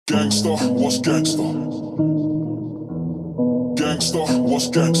Gangsta, what's gangsta? Gangsta, what's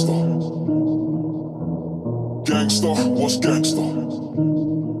gangsta? Gangsta, what's gangsta?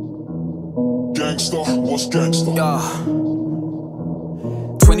 Gangsta, what's gangsta?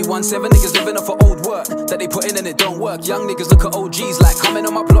 21-7 niggas living off of old work that they put in and it don't work. Young niggas look at OGs like coming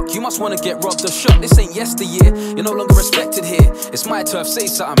on my block. You must wanna get robbed or shot. This ain't yesteryear, you're no longer respected here. It's my turf, say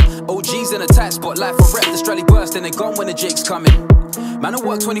something. OGs in a tight spot, life for rep. The strally burst and they're gone when the Jake's coming. Man, I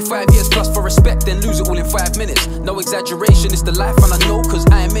work 25 years plus for respect, then lose it all in 5 minutes. No exaggeration, it's the life and I know cause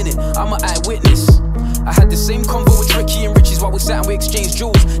I am in it. I'm an eyewitness. I had the same convo with Ricky and Richie's while we sat and we exchanged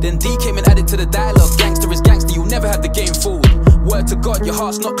jewels. Then D came and added to the dialogue. Gangster is gangster, you'll never have the game forward. Word to God, your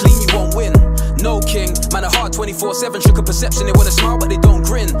heart's not clean, you won't win. No king, man, a heart 24/7. Shook a perception, they wanna smile but they don't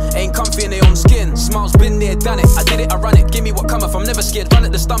grin. Ain't comfy in their own skin. Smiles been there, done it. I did it, I run it. Give me what cometh, I'm never scared. Run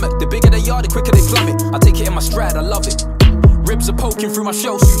at the stomach. The bigger they are, the quicker they plummet. I take it in my stride, I love it. Ribs are poking through my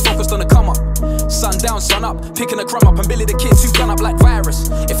shell suit, focused on the come up. Sun down, sun up, picking a crumb up. And Billy the Kid, who gun up like virus.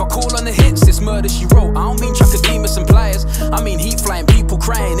 If I call on the hits, it's murder she wrote. I don't mean Chuckademus and pliers. I mean heat flying, people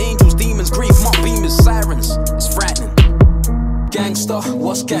crying. Angels, demons, grief, mock beamers, sirens. It's frightening. Gangsta,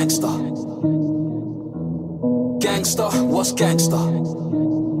 what's gangsta? Gangsta, what's gangsta?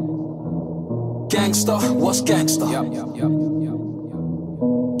 Gangsta, what's gangsta?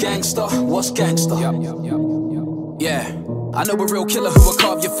 Gangsta, what's gangsta? Yeah. I know a real killer who will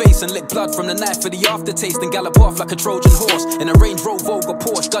carve your face and lick blood from the knife for the aftertaste and gallop off like a Trojan horse in a Range Rover or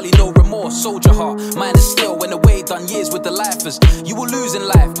Porsche. Gully, no remorse, soldier heart, mine is still when away, done years with the lifers. You will lose in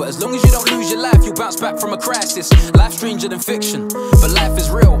life, but as long as you don't lose your life, you'll bounce back from a crisis. Life's stranger than fiction, but life is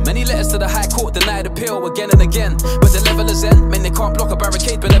real. Many letters to the High Court denied appeal again and again, but the levelers end, men they can't block a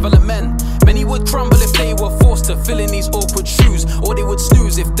barricade, benevolent men. Many would crumble if they were forced to fill in these awkward shoes, or they would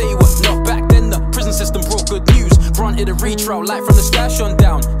snooze if they were not back then. The prison system brought good news, granted a retrial, light from the sky shone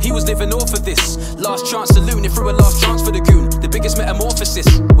down. He was living off of this last chance saloon, if threw a last chance for the goon. The biggest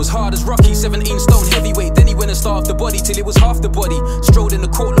metamorphosis was hard as Rocky, 17 stone heavyweight. Then he went and starved the body till it was half the body. Strode in the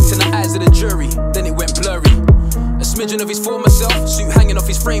court, looked in the eyes of the jury, then it went blurry. A smidgen of his former self, suit hanging off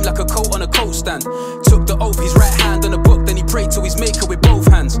his frame like a coat on a coat stand. Took the oath, his right hand on a book, then he prayed to his maker with both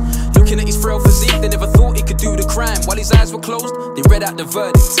hands. Looking at his frail physique, they never thought he could do the crime. While his eyes were closed, they read out the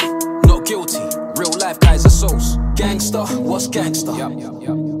verdict. Not guilty, real life guys are souls. Gangsta, what's gangsta?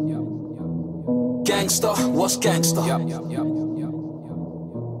 Gangsta, what's gangsta?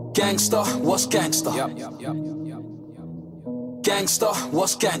 Gangsta, what's gangsta? Gangsta,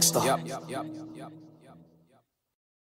 what's gangsta?